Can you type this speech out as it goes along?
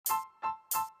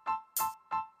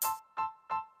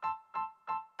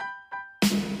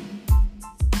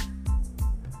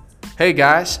Hey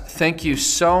guys, thank you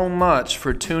so much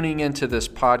for tuning into this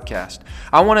podcast.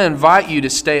 I want to invite you to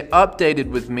stay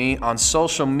updated with me on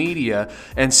social media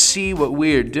and see what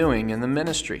we are doing in the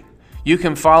ministry. You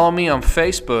can follow me on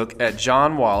Facebook at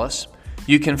John Wallace.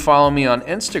 You can follow me on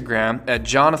Instagram at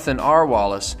Jonathan R.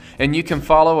 Wallace, and you can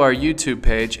follow our YouTube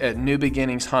page at New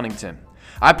Beginnings Huntington.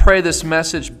 I pray this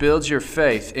message builds your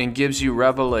faith and gives you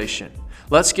revelation.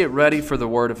 Let's get ready for the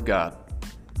Word of God.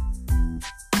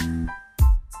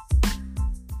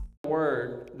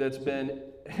 Word that's been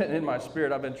in my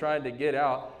spirit, I've been trying to get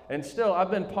out, and still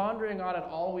I've been pondering on it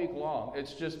all week long.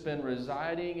 It's just been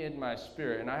residing in my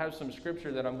spirit, and I have some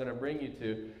scripture that I'm going to bring you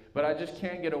to, but I just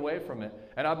can't get away from it.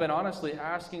 And I've been honestly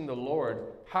asking the Lord,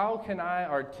 how can I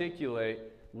articulate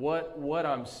what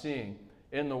I'm seeing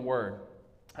in the Word?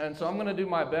 And so I'm going to do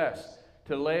my best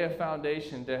to lay a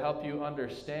foundation to help you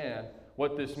understand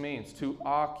what this means, to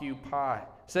occupy.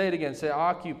 Say it again, say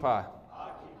occupy.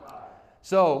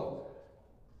 So,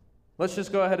 let's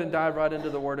just go ahead and dive right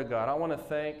into the Word of God. I want to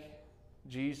thank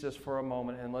Jesus for a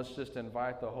moment, and let's just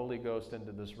invite the Holy Ghost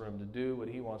into this room to do what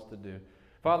He wants to do.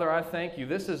 Father, I thank You.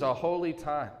 This is a holy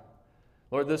time.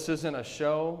 Lord, this isn't a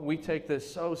show. We take this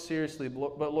so seriously,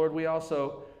 but Lord, we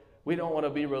don't want to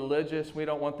be religious. We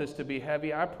don't want this to be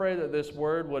heavy. I pray that this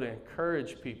Word would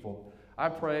encourage people. I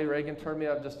pray, Reagan, turn me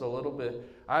up just a little bit.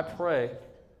 I pray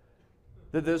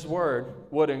that this Word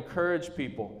would encourage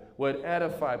people, would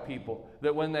edify people,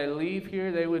 that when they leave here,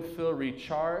 they would feel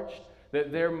recharged,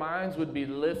 that their minds would be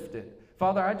lifted.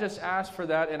 Father, I just ask for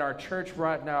that in our church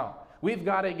right now. We've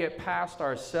got to get past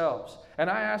ourselves. And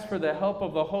I ask for the help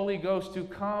of the Holy Ghost to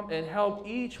come and help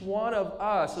each one of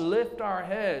us lift our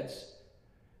heads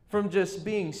from just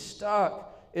being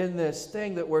stuck in this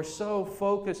thing that we're so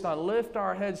focused on. Lift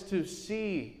our heads to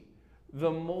see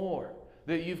the more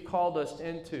that You've called us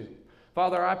into.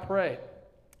 Father, I pray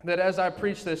that as I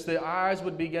preach this, the eyes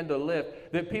would begin to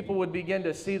lift, that people would begin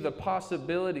to see the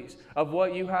possibilities of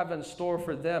what You have in store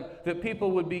for them, that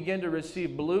people would begin to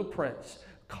receive blueprints,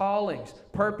 callings,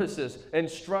 purposes,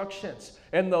 instructions,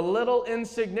 and the little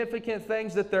insignificant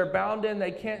things that they're bound in,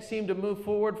 they can't seem to move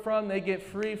forward from, they get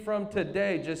free from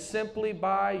today just simply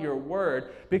by Your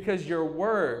Word, because Your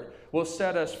Word will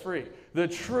set us free. The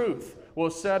truth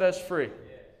will set us free.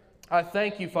 I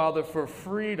thank You, Father, for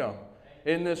freedom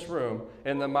in this room,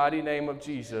 in the mighty name of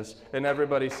Jesus. And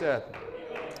everybody said,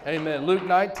 amen. Luke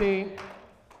 19,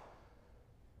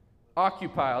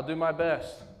 occupy. I'll do my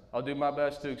best. I'll do my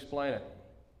best to explain it.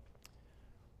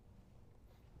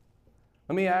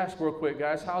 Let me ask real quick,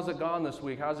 guys, how's it gone this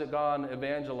week? How's it gone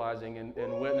evangelizing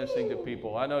and witnessing to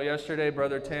people? I know yesterday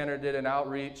Brother Tanner did an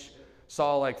outreach,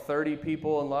 saw like 30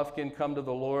 people in Lufkin come to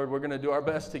the Lord. We're going to do our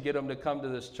best to get them to come to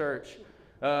this church.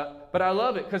 But I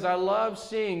love it because I love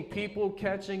seeing people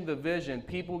catching the vision,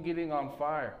 people getting on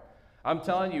fire. I'm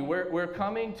telling you, we're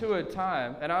coming to a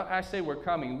time, and I say we're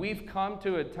coming, we've come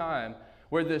to a time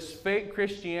where this fake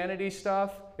Christianity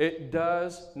stuff, it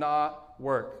does not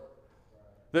work.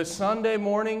 The Sunday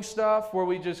morning stuff where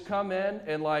we just come in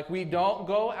and like we don't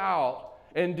go out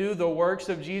and do the works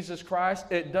of Jesus Christ,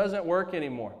 it doesn't work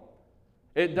anymore.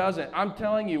 It doesn't. I'm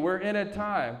telling you, we're in a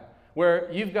time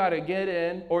where you've got to get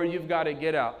in or you've got to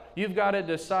get out. You've got to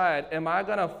decide, am I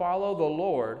going to follow the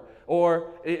Lord, or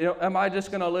am I just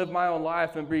going to live my own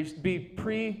life and be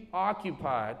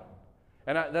preoccupied?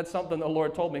 And that's something the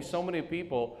Lord told me. So many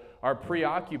people are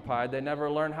preoccupied. They never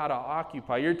learn how to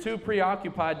occupy. You're too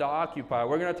preoccupied to occupy.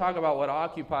 We're going to talk about what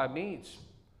occupy means.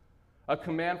 A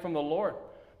command from the Lord.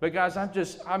 But guys,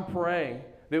 I'm praying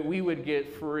that we would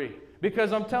get free.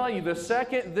 Because I'm telling you, the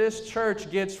second this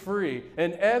church gets free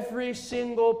and every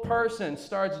single person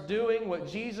starts doing what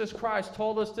Jesus Christ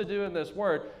told us to do in this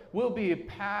Word, we'll be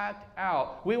packed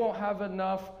out. We won't have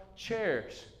enough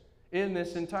chairs in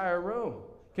this entire room.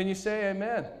 Can you say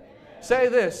amen? Amen. Say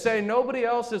this. Say, nobody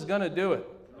else is going to do it.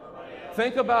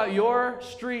 Think about your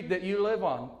street that you live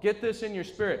on. Get this in your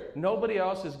spirit. Nobody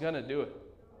else is going to do it.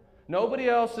 Nobody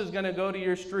else is going to go to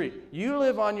your street. You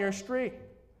live on your street.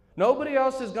 Nobody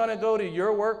else is going to go to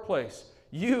your workplace.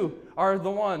 You are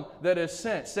the one that is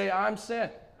sent. Say, I'm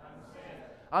sent.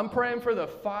 I'm praying for the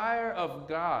fire of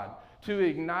God to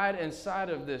ignite inside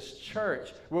of this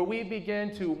church where we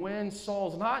begin to win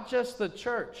souls, not just the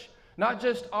church, not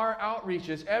just our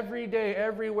outreaches. Every day,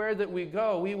 everywhere that we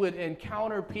go, we would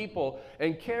encounter people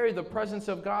and carry the presence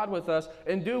of God with us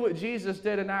and do what Jesus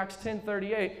did in Acts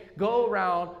 10:38. Go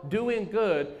around doing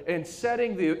good and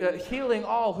healing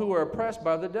all who are oppressed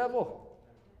by the devil.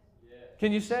 Yeah.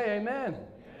 Can you say amen?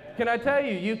 Yeah. Can I tell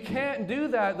you, you can't do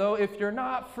that though if you're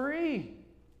not free.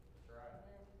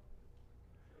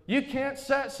 You can't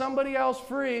set somebody else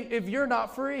free if you're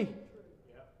not free.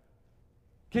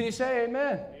 Can you say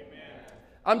amen? Amen.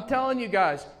 I'm telling you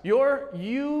guys,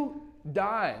 you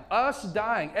dying, us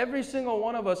dying, every single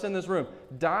one of us in this room,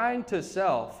 dying to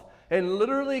self and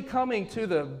literally coming to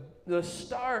the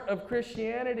start of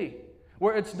Christianity,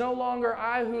 where it's no longer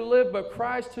I who live, but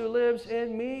Christ who lives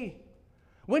in me.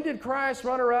 When did Christ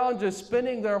run around just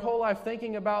spending their whole life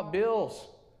thinking about bills?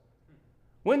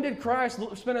 When did Christ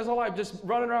spend his whole life just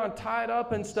running around tied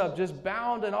up and stuff, just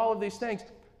bound and all of these things?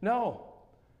 No.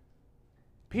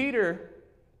 Peter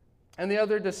and the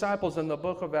other disciples in the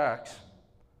book of Acts,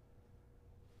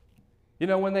 you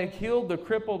know, when they healed the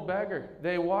crippled beggar,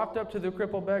 they walked up to the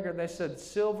crippled beggar and they said,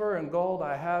 silver and gold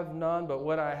I have none, but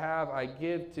what I have I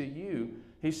give to you.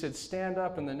 He said, stand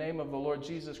up in the name of the Lord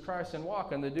Jesus Christ and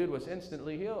walk. And the dude was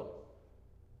instantly healed.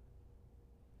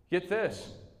 Get this.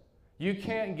 You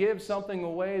can't give something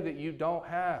away that you don't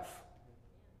have.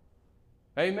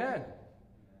 Amen.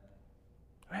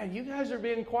 Man, you guys are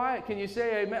being quiet. Can you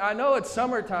say amen? I know it's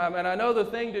summertime, and I know the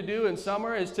thing to do in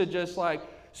summer is to just like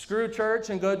screw church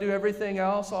and go do everything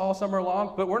else all summer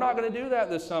long, but we're not going to do that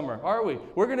this summer, are we?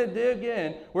 We're going to dig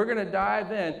in. We're going to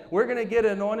dive in. We're going to get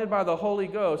anointed by the Holy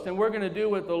Ghost, and we're going to do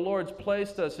what the Lord's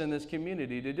placed us in this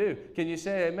community to do. Can you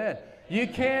say amen? You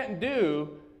can't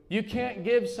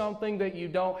give something that you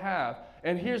don't have.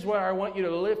 And here's where I want you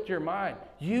to lift your mind.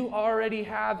 You already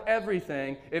have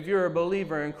everything if you're a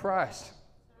believer in Christ.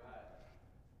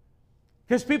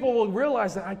 Because people will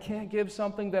realize that I can't give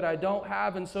something that I don't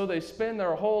have, and so they spend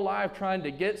their whole life trying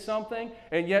to get something,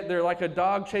 and yet they're like a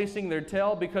dog chasing their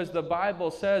tail, because the Bible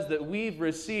says that we've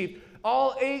received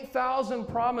all 8,000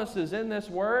 promises in this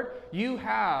word. You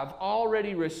have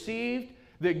already received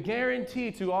the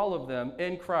guarantee to all of them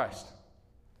in Christ.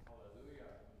 Hallelujah.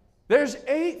 There's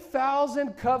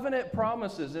 8,000 covenant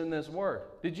promises in this word.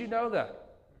 Did you know that?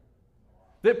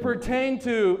 That pertain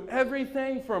to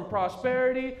everything from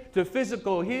prosperity to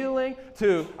physical healing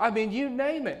to, I mean, you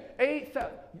name it.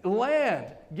 Land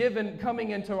coming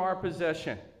into our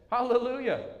possession.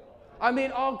 Hallelujah. I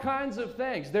mean, all kinds of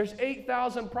things. There's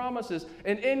 8,000 promises.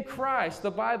 And in Christ,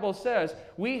 the Bible says,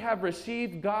 we have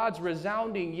received God's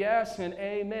resounding yes and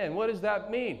amen. What does that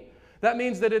mean? That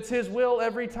means that it's His will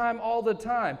every time, all the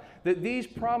time, that these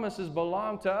promises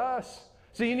belong to us.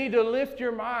 So you need to lift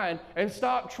your mind and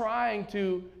stop trying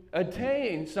to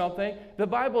attain something. The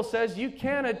Bible says you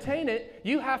can't attain it.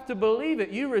 You have to believe it.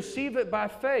 You receive it by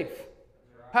faith.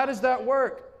 How does that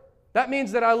work? That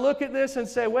means that I look at this and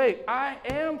say, wait, I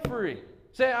am free.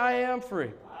 Say, I am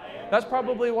free. That's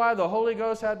probably why the Holy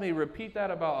Ghost had me repeat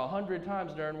that about 100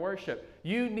 times during worship.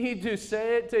 You need to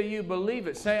say it till you believe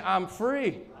it. Say, I'm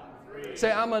free. I'm free. Say,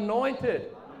 I'm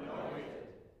anointed.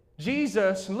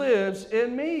 Jesus lives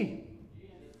in me.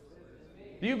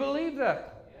 Do you believe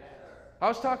that? Yes, I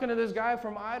was talking to this guy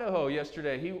from Idaho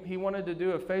yesterday. He wanted to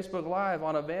do a Facebook Live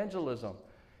on evangelism.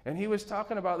 And he was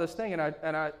talking about this thing, and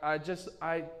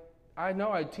I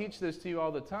know I teach this to you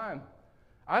all the time.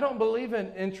 I don't believe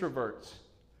in introverts.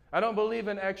 I don't believe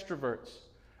in extroverts.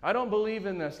 I don't believe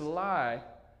in this lie.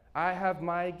 I have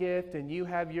my gift and you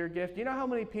have your gift. You know how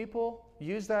many people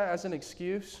use that as an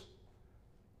excuse?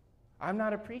 I'm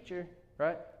not a preacher,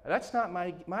 right? That's not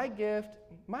my gift.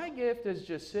 My gift is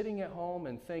just sitting at home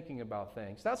and thinking about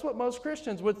things. That's what most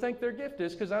Christians would think their gift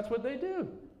is, because that's what they do.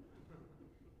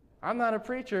 I'm not a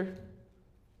preacher.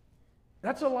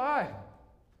 That's a lie.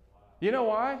 You know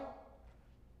why?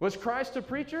 Was Christ a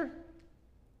preacher?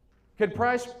 Could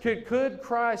Christ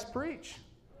preach?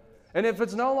 And if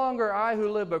it's no longer I who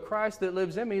live, but Christ that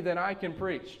lives in me, then I can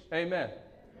preach. Amen.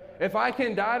 If I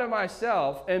can die to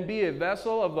myself and be a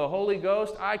vessel of the Holy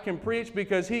Ghost, I can preach,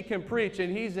 because He can preach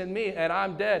and He's in me, and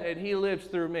I'm dead and He lives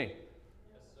through me.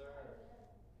 Yes, sir.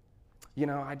 You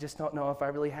know, I just don't know if I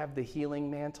really have the healing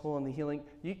mantle and the healing.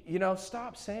 You know,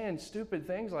 stop saying stupid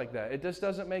things like that. It just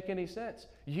doesn't make any sense.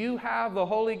 You have the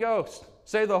Holy Ghost.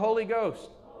 Say the Holy Ghost.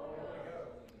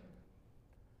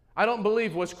 I don't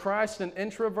believe, was Christ an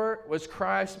introvert? Was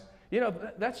Christ, you know,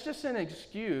 that's just an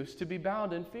excuse to be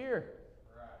bound in fear.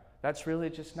 That's really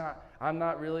just not, I'm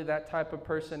not really that type of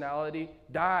personality.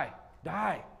 Die.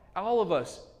 All of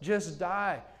us, just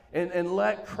die. And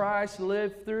let Christ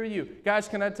live through you. Guys,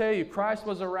 can I tell you, Christ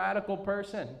was a radical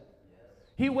person.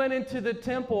 He went into the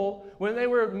temple when they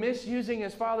were misusing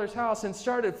His Father's house and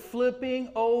started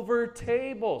flipping over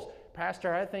tables.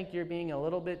 Pastor, I think you're being a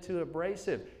little bit too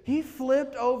abrasive. He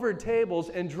flipped over tables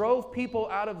and drove people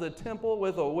out of the temple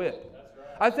with a whip.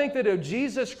 I think that if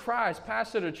Jesus Christ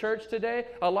pastored a church today,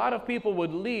 a lot of people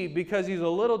would leave because He's a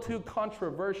little too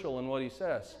controversial in what He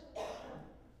says.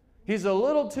 He's a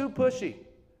little too pushy.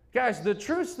 Guys, the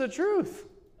truth's the truth.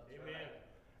 Amen.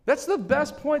 That's the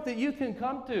best point that you can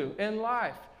come to in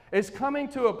life. is coming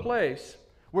to a place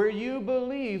where you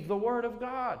believe the Word of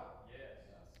God.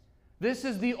 This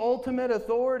is the ultimate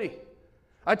authority.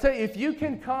 I tell you, if you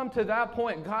can come to that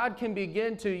point, God can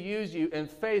begin to use you and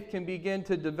faith can begin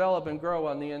to develop and grow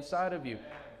on the inside of you.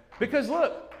 Because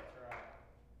look,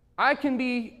 I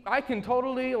can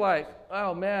totally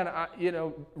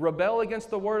rebel against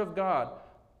the Word of God.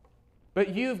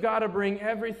 But you've got to bring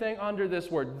everything under this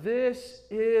Word. This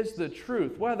is the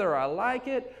truth. Whether I like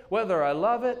it, whether I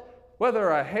love it,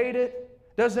 whether I hate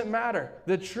it, doesn't matter.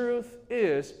 The truth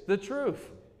is the truth.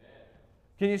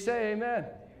 Can you say amen?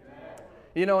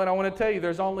 You know, and I want to tell you,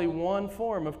 there's only one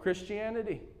form of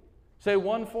Christianity. Say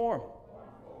one form.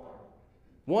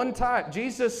 One type.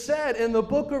 Jesus said in the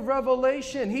book of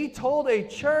Revelation, He told a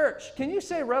church. Can you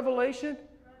say Revelation?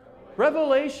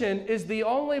 Revelation is the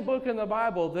only book in the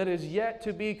Bible that is yet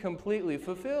to be completely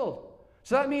fulfilled.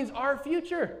 So that means our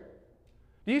future.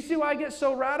 Do you see why I get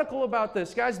so radical about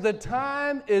this? Guys, the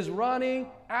time is running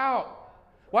out.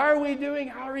 Why are we doing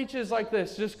outreaches like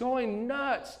this? Just going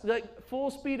nuts, like full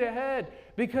speed ahead,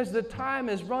 because the time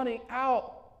is running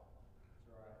out.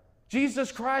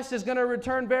 Jesus Christ is going to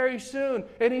return very soon.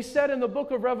 And He said in the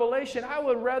book of Revelation, I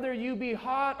would rather you be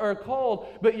hot or cold,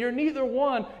 but you're neither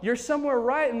one. You're somewhere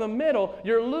right in the middle.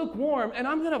 You're lukewarm, and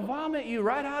I'm going to vomit you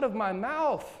right out of my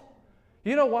mouth.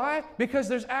 You know why? Because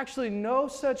there's actually no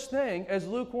such thing as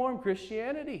lukewarm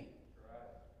Christianity.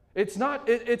 It's not,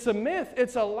 it's a myth.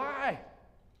 It's a lie.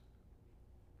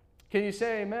 Can you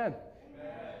say amen?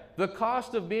 Amen? The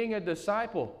cost of being a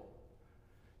disciple.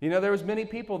 You know, there was many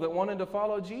people that wanted to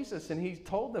follow Jesus, and He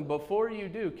told them, before you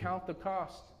do, count the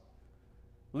cost.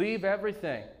 Leave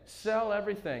everything. Sell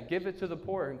everything. Give it to the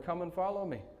poor and come and follow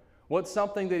me. What's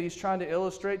something that He's trying to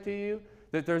illustrate to you?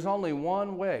 That there's only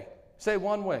one way. Say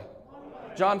one way.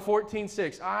 John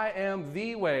 14:6. I am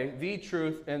the way, the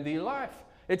truth, and the life.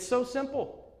 It's so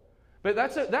simple. But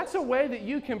that's a way that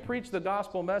you can preach the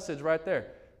gospel message right there.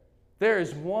 There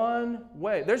is one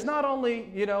way. There's not only,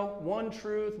 one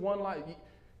truth, one life.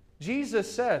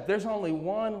 Jesus said there's only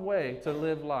one way to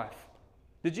live life.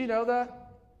 Did you know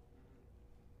that?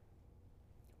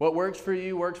 What works for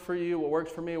you works for you. What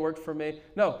works for me works for me.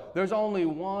 No, there's only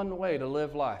one way to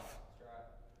live life.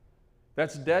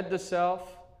 That's dead to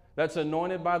self. That's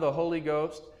anointed by the Holy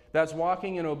Ghost. That's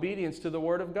walking in obedience to the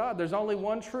Word of God. There's only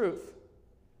one truth.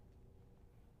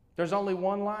 There's only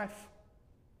one life.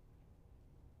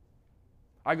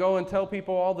 I go and tell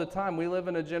people all the time, we live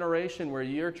in a generation where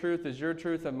your truth is your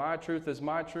truth and my truth is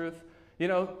my truth. You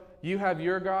know, you have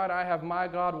your God, I have my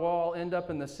God. We'll all end up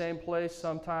in the same place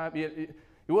sometime.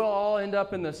 We'll all end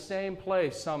up in the same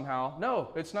place somehow. No,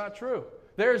 it's not true.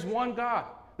 There's one God.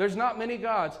 There's not many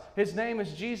gods. His name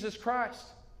is Jesus Christ.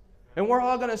 And we're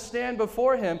all going to stand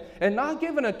before Him and not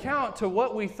give an account to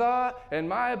what we thought and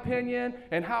my opinion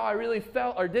and how I really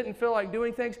felt or didn't feel like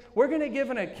doing things. We're going to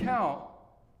give an account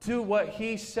to what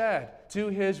He said, to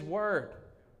His Word.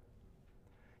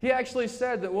 He actually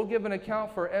said that we'll give an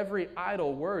account for every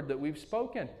idle word that we've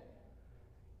spoken.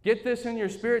 Get this in your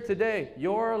spirit today.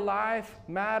 Your life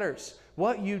matters.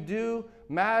 What you do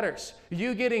matters.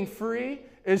 You getting free,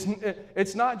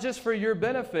 it's not just for your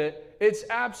benefit. It's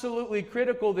absolutely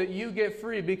critical that you get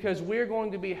free because we're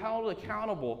going to be held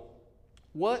accountable.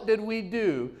 What did we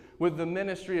do with the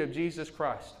ministry of Jesus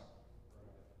Christ?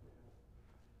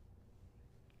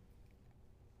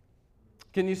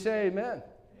 Can you say amen? Amen.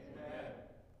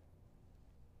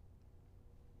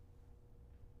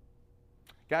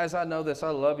 Guys, I know this.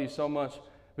 I love you so much.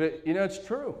 But, it's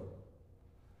true.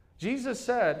 Jesus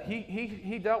said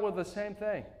he dealt with the same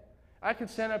thing. I could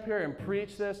stand up here and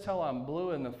preach this till I'm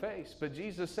blue in the face. But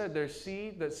Jesus said there's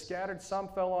seed that's scattered. Some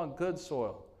fell on good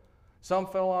soil. Some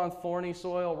fell on thorny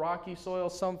soil, rocky soil.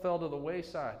 Some fell to the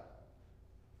wayside.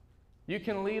 You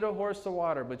can lead a horse to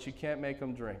water, but you can't make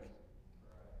him drink.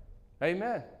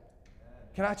 Amen.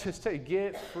 Can I just say,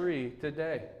 get free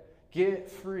today.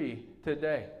 Get free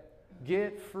today.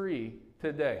 Get free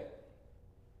today.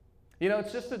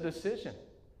 It's just a decision.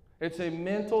 It's a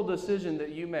mental decision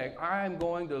that you make. I'm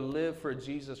going to live for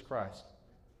Jesus Christ.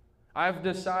 I've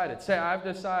decided. Say, I've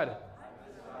decided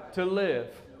to live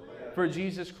for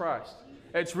Jesus Christ.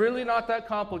 It's really not that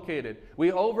complicated.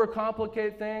 We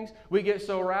overcomplicate things. We get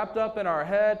so wrapped up in our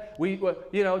head.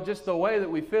 Just the way that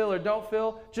we feel or don't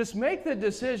feel. Just make the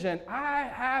decision. I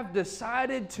have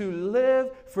decided to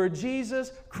live for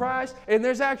Jesus Christ. And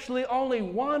there's actually only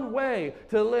one way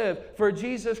to live for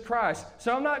Jesus Christ.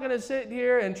 So I'm not going to sit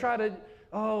here and try to,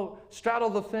 straddle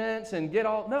the fence and get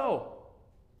all. No.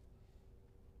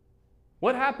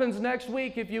 What happens next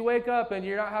week if you wake up and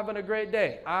you're not having a great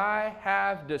day? I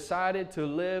have decided to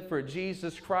live for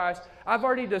Jesus Christ. I've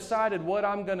already decided what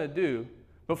I'm going to do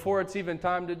before it's even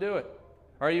time to do it.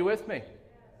 Are you with me?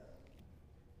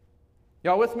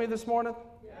 Y'all with me this morning?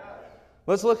 Yes.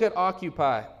 Let's look at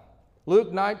Occupy.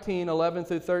 Luke 19, 11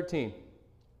 through 13.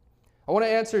 I want to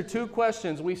answer two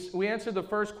questions. We answered the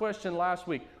first question last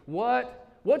week.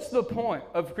 What's the point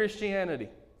of Christianity?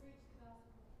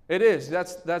 It is.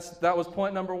 That was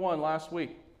point number one last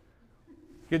week.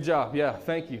 Good job. Yeah,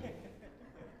 thank you.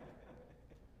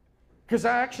 Because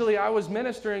I was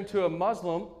ministering to a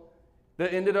Muslim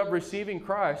that ended up receiving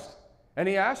Christ, and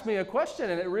he asked me a question,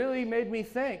 and it really made me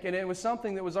think, and it was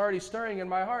something that was already stirring in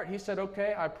my heart. He said,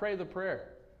 okay, I pray the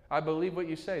prayer. I believe what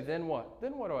you say. Then what?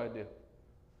 Then what do I do?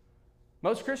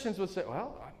 Most Christians would say,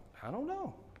 well, I don't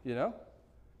know,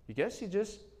 I guess you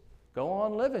just go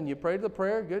on living. You prayed the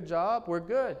prayer, good job, we're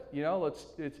good.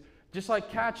 It's just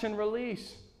like catch and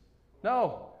release.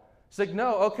 No. It's like,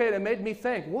 no, okay, that made me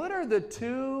think, what are the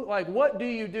two, what do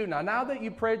you do now? Now that you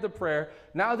prayed the prayer,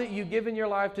 now that you've given your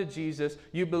life to Jesus,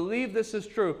 you believe this is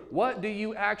true, what do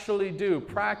you actually do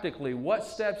practically? What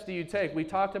steps do you take? We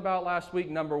talked about last week,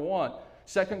 number 1,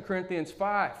 2 Corinthians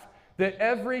 5, that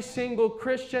every single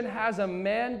Christian has a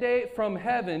mandate from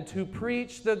heaven to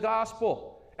preach the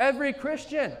gospel. Every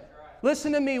Christian.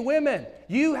 Listen to me, women.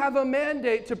 You have a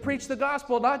mandate to preach the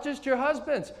gospel, not just your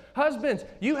husbands. Husbands,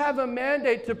 you have a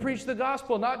mandate to preach the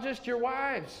gospel, not just your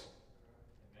wives.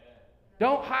 Amen.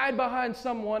 Don't hide behind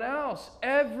someone else.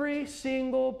 Every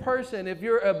single person, if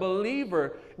you're a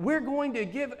believer, we're going to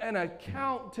give an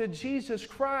account to Jesus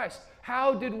Christ.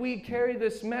 How did we carry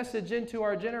this message into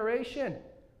our generation?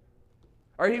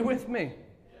 Are you with me?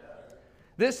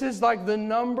 This is like the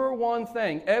number one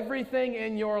thing. Everything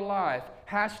in your life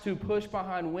has to push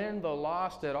behind win the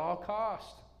lost at all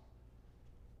cost.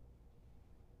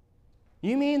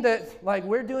 You mean that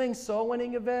we're doing soul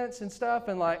winning events and stuff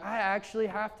and I actually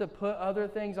have to put other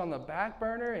things on the back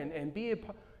burner and be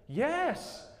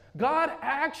Yes. God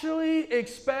actually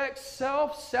expects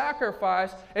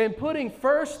self-sacrifice and putting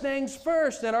first things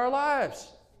first in our lives.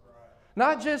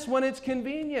 Not just when it's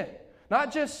convenient.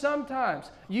 Not just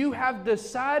sometimes. You have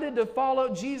decided to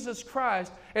follow Jesus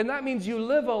Christ, and that means you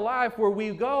live a life where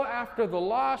we go after the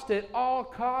lost at all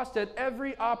costs, at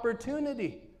every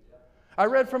opportunity. I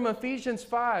read from Ephesians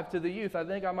 5 to the youth. I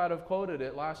think I might have quoted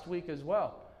it last week as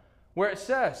well, where it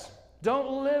says,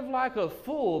 don't live like a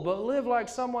fool, but live like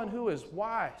someone who is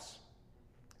wise.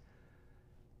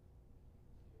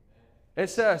 It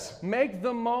says, make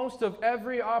the most of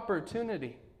every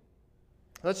opportunity.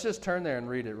 Let's just turn there and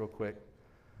read it real quick.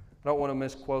 I don't want to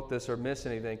misquote this or miss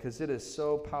anything because it is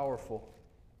so powerful.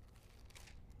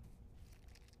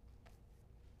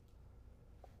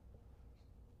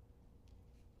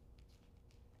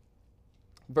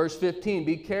 Verse 15,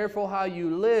 be careful how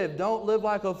you live. Don't live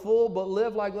like a fool, but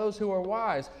live like those who are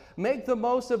wise. Make the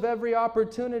most of every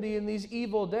opportunity in these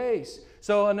evil days.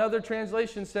 So another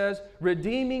translation says,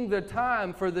 redeeming the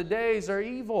time, for the days are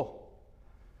evil.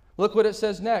 Look what it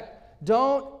says next.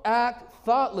 Don't act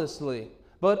thoughtlessly,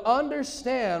 but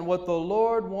understand what the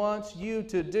Lord wants you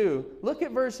to do. Look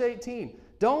at verse 18.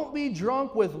 Don't be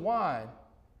drunk with wine.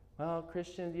 Well,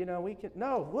 Christians, we can...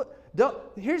 No,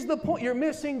 here's the point. You're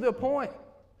missing the point.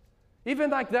 Even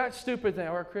that stupid thing.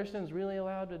 Are Christians really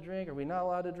allowed to drink? Are we not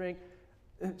allowed to drink?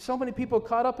 So many people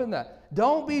caught up in that.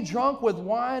 Don't be drunk with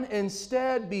wine.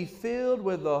 Instead, be filled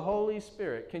with the Holy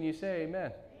Spirit. Can you say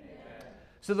amen?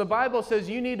 So the Bible says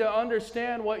you need to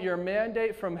understand what your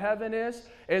mandate from heaven is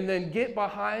and then get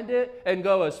behind it and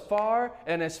go as far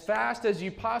and as fast as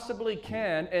you possibly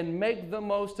can and make the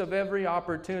most of every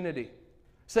opportunity.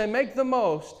 Say, make the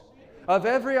most of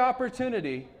every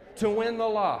opportunity to win the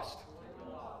lost.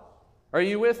 Are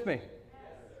you with me?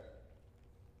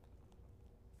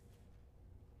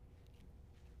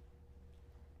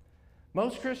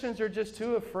 Most Christians are just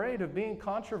too afraid of being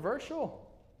controversial.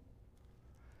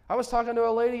 I was talking to a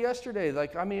lady yesterday.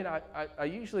 I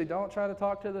usually don't try to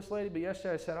talk to this lady, but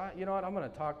yesterday I said, you know what, I'm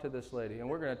going to talk to this lady. And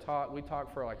we're going to talk. We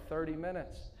talked for 30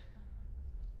 minutes.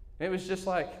 And it was just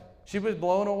she was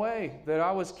blown away that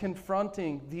I was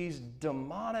confronting these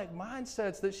demonic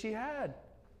mindsets that she had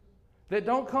that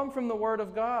don't come from the Word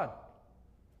of God.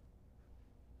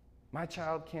 My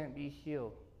child can't be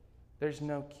healed. There's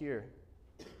no cure.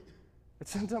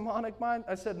 It's a demonic mind.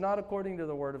 I said, not according to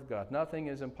the Word of God. Nothing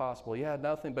is impossible. Yeah,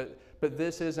 nothing, but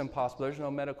this is impossible. There's no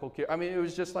medical cure. It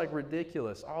was just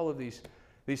ridiculous, all of these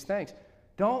things.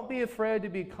 Don't be afraid to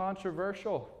be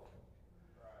controversial.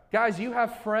 Guys, you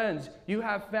have friends, you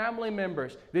have family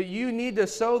members that you need to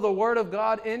sow the Word of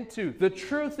God into. The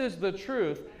truth is the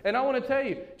truth. And I want to tell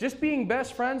you, just being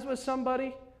best friends with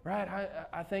somebody, right?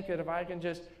 I think that if I can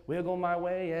just wiggle my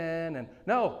way in and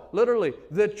no, literally,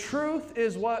 the truth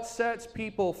is what sets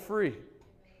people free.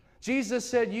 Jesus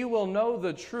said, you will know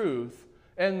the truth,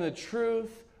 and the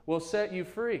truth will set you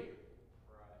free.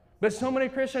 But so many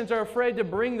Christians are afraid to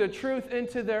bring the truth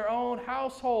into their own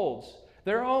households,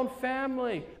 their own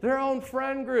family, their own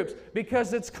friend groups,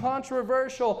 because it's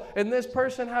controversial and this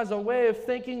person has a way of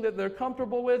thinking that they're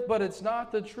comfortable with, but it's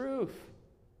not the truth.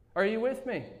 Are you with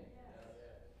me?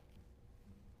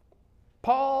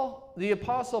 Paul, the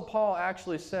Apostle Paul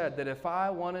actually said that if I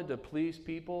wanted to please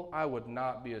people, I would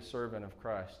not be a servant of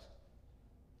Christ.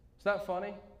 Is that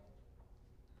funny?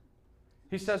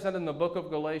 He says that in the book of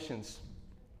Galatians.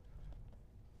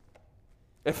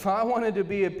 If I wanted to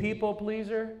be a people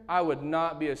pleaser, I would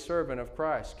not be a servant of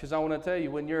Christ. Because I want to tell you,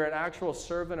 when you're an actual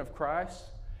servant of Christ,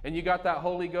 and you got that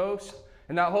Holy Ghost,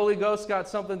 and that Holy Ghost got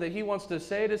something that He wants to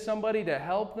say to somebody to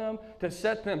help them, to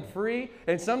set them free,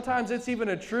 and sometimes it's even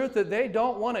a truth that they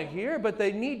don't want to hear, but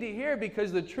they need to hear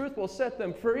because the truth will set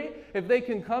them free if they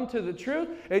can come to the truth,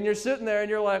 and you're sitting there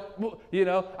and you're like, well, you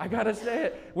know, I got to say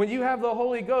it. When you have the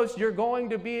Holy Ghost, you're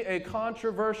going to be a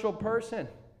controversial person.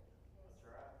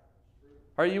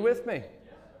 Are you with me?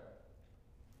 Yes,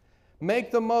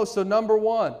 make the most. So number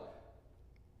one,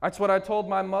 that's what I told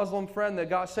my Muslim friend that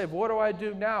got saved. What do I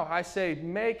do now? I say,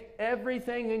 make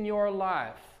everything in your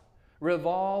life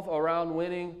revolve around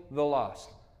winning the lost.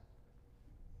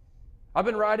 I've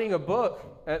been writing a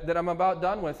book that I'm about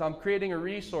done with. I'm creating a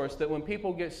resource that when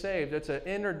people get saved, it's an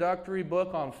introductory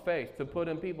book on faith to put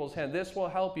in people's hands. This will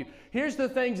help you. Here's the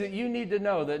things that you need to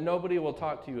know that nobody will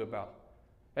talk to you about.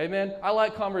 Amen? I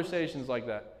like conversations like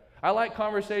that. I like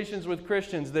conversations with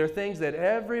Christians. They're things that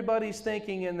everybody's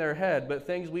thinking in their head, but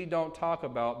things we don't talk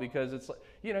about because it's like,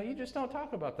 you know, you just don't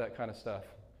talk about that kind of stuff.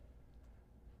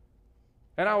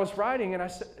 And I was writing and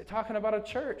talking about a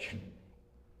church.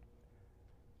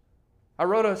 I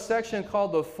wrote a section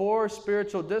called the 4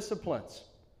 spiritual disciplines.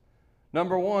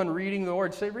 Number 1, reading the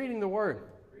Word. Say reading the Word.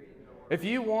 If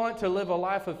you want to live a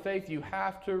life of faith, you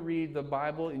have to read the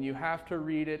Bible and you have to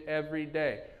read it every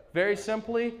day. Very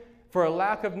simply, for a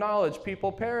lack of knowledge, people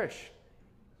perish.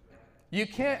 You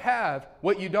can't have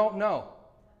what you don't know.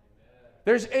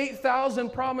 There's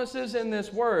 8,000 promises in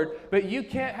this word, but you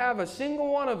can't have a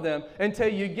single one of them until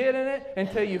you get in it,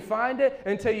 until you find it,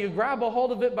 until you grab a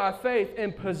hold of it by faith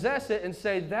and possess it and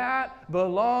say, that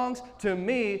belongs to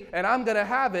me and I'm going to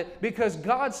have it because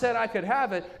God said I could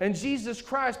have it and Jesus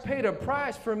Christ paid a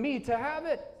price for me to have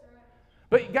it.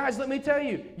 But guys, let me tell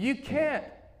you, you can't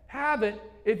have it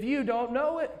if you don't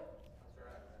know it.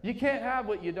 You can't have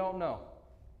what you don't know.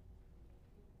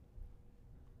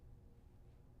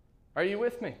 Are you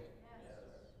with me? Yes.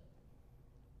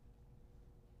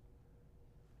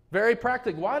 Very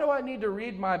practical. Why do I need to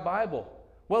read my Bible?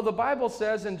 Well, the Bible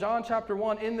says in John chapter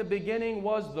 1, in the beginning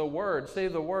was the Word. Say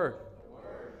the Word. The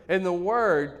Word. And the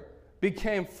Word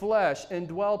became flesh and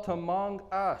dwelt among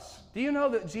us. Do you know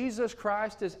that Jesus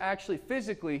Christ is actually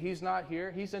physically, He's not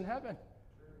here, He's in heaven.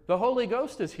 The Holy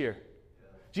Ghost is here.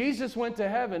 Jesus went to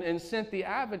heaven and sent the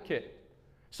advocate.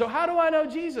 So how do I know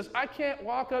Jesus? I can't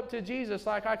walk up to Jesus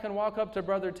like I can walk up to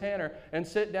Brother Tanner and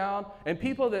sit down. And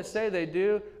people that say they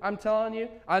do, I'm telling you,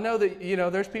 I know that, you know,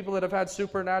 there's people that have had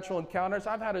supernatural encounters.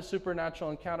 I've had a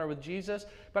supernatural encounter with Jesus,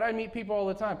 but I meet people all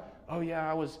the time. Oh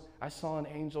yeah, I saw an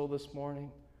angel this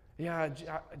morning. Yeah,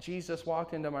 Jesus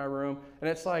walked into my room. And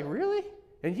it's like, really?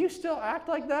 And you still act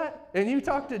like that? And you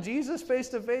talk to Jesus face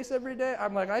to face every day?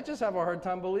 I'm like, I just have a hard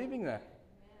time believing that.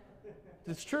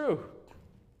 It's true.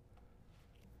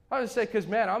 I would say, because,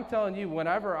 man, I'm telling you,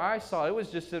 whenever I saw, it was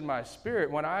just in my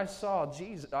spirit, when I saw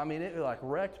Jesus, I mean, it like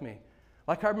wrecked me.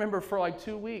 Like I remember for like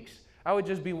 2 weeks, I would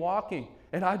just be walking,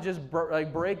 and I'd just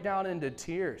break down into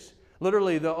tears.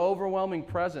 Literally, the overwhelming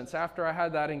presence after I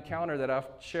had that encounter that I've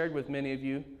shared with many of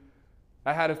you,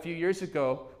 I had a few years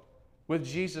ago with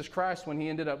Jesus Christ when He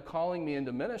ended up calling me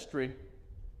into ministry.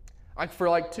 For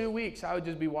like 2 weeks, I would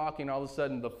just be walking, all of a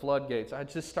sudden, the floodgates. I'd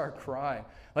just start crying.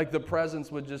 Like the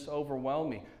presence would just overwhelm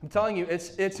me. I'm telling you,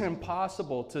 it's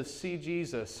impossible to see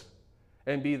Jesus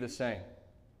and be the same.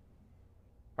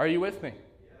 Are you with me?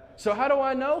 Yeah. So how do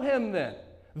I know Him then?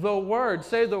 The Word,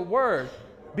 say the Word,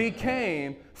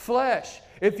 became flesh.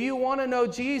 If you want to know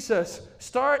Jesus,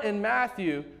 start in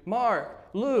Matthew, Mark,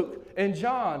 Luke, and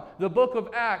John, the book of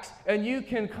Acts, and you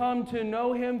can come to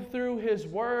know Him through His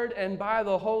Word and by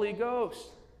the Holy Ghost.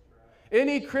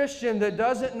 Any Christian that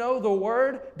doesn't know the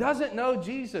Word doesn't know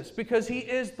Jesus because He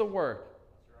is the Word.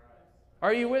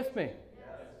 Are you with me? Yes.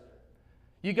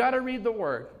 You got to read the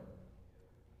Word.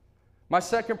 My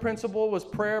second principle was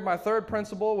prayer. My third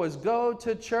principle was go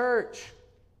to church.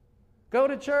 Go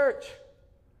to church.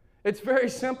 It's very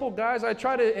simple, guys. I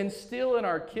try to instill in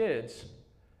our kids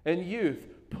and youth,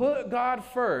 put God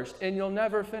first and you'll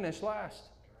never finish last.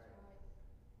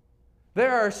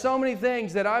 There are so many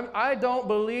things that I don't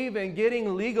believe in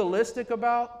getting legalistic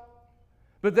about,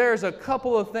 but there's a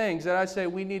couple of things that I say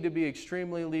we need to be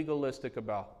extremely legalistic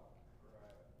about.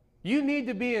 You need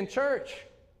to be in church.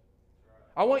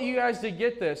 I want you guys to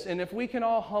get this, and if we can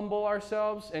all humble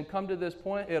ourselves and come to this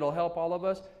point, it'll help all of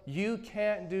us. You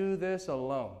can't do this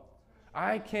alone.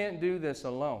 I can't do this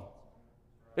alone.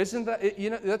 Isn't that,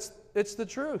 it's the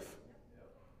truth.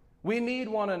 We need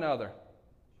one another.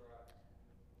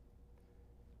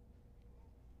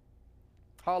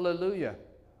 Hallelujah.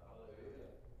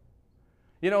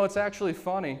 You know, it's actually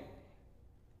funny.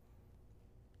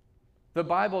 The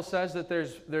Bible says that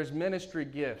there's ministry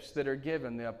gifts that are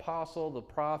given. The apostle, the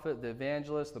prophet, the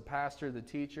evangelist, the pastor, the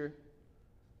teacher.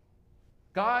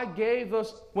 God gave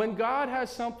us, when God has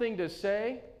something to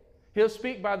say, He'll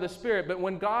speak by the Spirit. But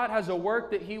when God has a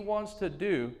work that He wants to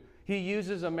do, He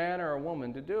uses a man or a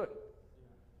woman to do it.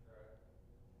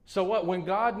 So what? When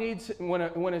God needs,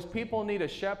 when His people need a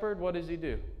shepherd, what does He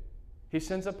do? He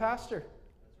sends a pastor.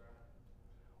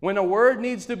 When a word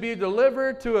needs to be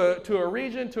delivered to a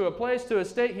region, to a place, to a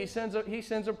state, he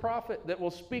sends a prophet that will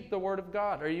speak the word of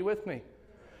God. Are you with me?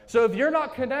 So if you're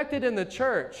not connected in the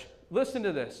church, listen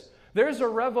to this. There's a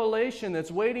revelation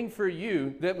that's waiting for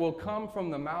you that will come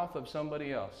from the mouth of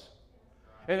somebody else.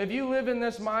 And if you live in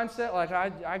this mindset, like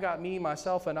I got me,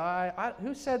 myself, and I,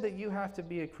 who said that you have to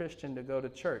be a Christian to go to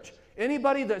church?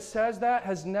 Anybody that says that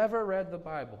has never read the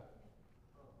Bible.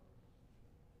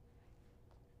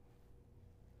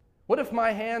 What if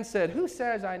my hand said, who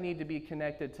says I need to be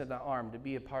connected to the arm to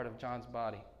be a part of John's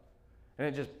body? And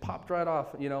it just popped right off,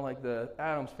 like the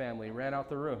Addams family ran out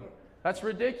the room. That's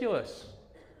ridiculous.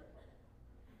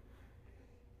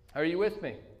 Are you with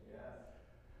me? Yes.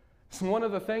 So one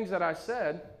of the things that I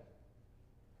said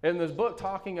in this book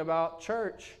talking about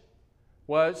church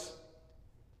was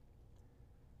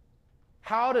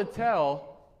how to tell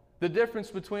the difference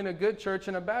between a good church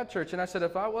and a bad church. And I said,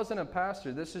 if I wasn't a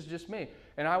pastor, this is just me,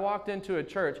 and I walked into a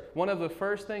church, one of the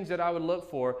first things that I would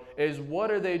look for is what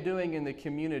are they doing in the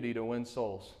community to win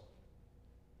souls?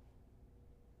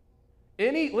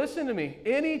 Listen to me,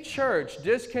 any church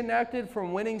disconnected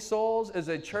from winning souls is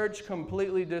a church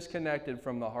completely disconnected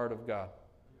from the heart of God.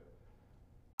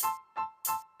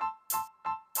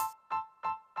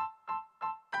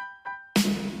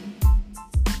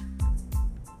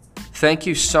 Thank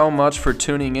you so much for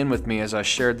tuning in with me as I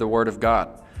shared the Word of God.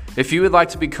 If you would like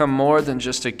to become more than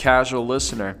just a casual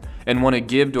listener and want to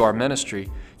give to our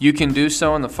ministry, you can do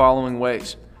so in the following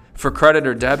ways. For credit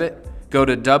or debit, go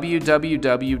to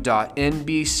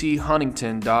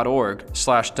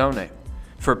www.nbchuntington.org/donate.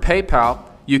 For PayPal,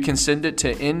 you can send it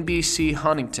to NBC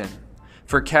Huntington.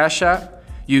 For Cash App,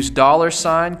 use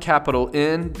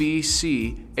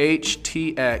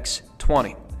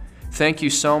 $NBCHTX20. Thank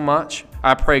you so much.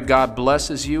 I pray God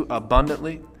blesses you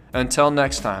abundantly. Until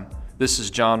next time, this is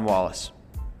John Wallace.